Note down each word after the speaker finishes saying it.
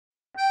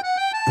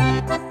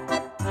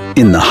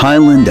In the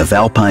highland of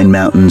alpine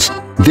mountains,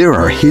 there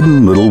are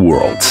hidden little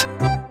worlds.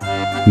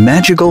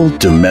 Magical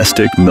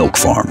domestic milk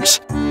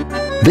farms.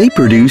 They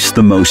produce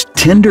the most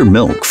tender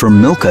milk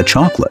from Milka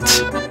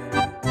chocolates.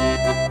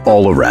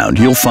 All around,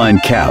 you'll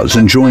find cows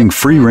enjoying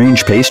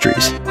free-range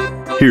pastries.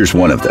 Here's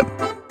one of them,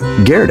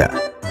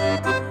 Gerda.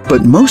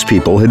 But most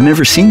people had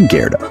never seen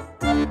Gerda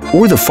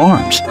or the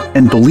farms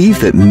and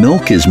believe that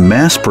milk is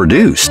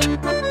mass-produced.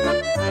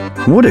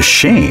 What a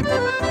shame!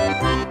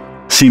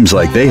 Seems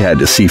like they had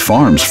to see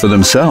farms for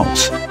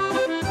themselves.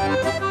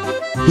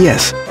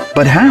 Yes,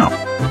 but how?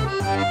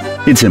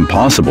 It's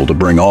impossible to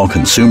bring all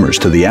consumers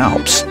to the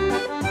Alps.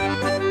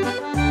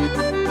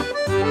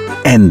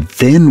 And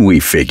then we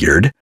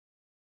figured,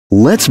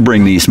 let's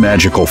bring these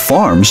magical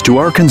farms to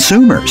our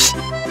consumers.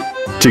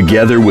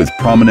 Together with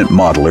prominent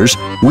modelers,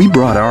 we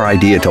brought our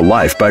idea to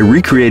life by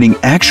recreating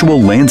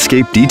actual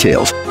landscape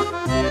details,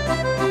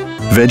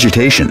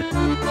 vegetation,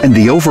 and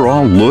the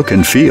overall look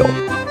and feel.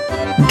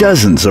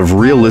 Dozens of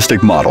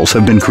realistic models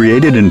have been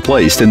created and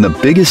placed in the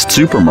biggest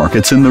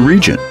supermarkets in the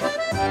region.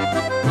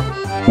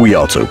 We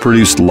also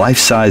produced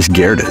life-size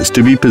Gerdas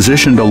to be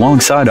positioned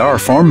alongside our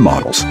farm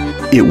models.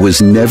 It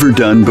was never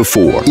done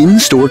before.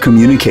 In-store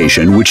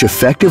communication which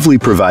effectively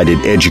provided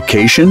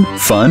education,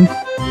 fun,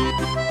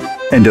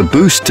 and a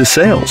boost to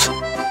sales.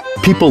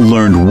 People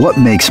learned what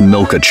makes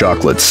Milka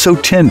chocolates so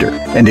tender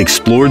and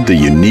explored the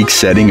unique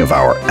setting of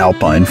our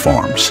alpine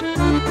farms.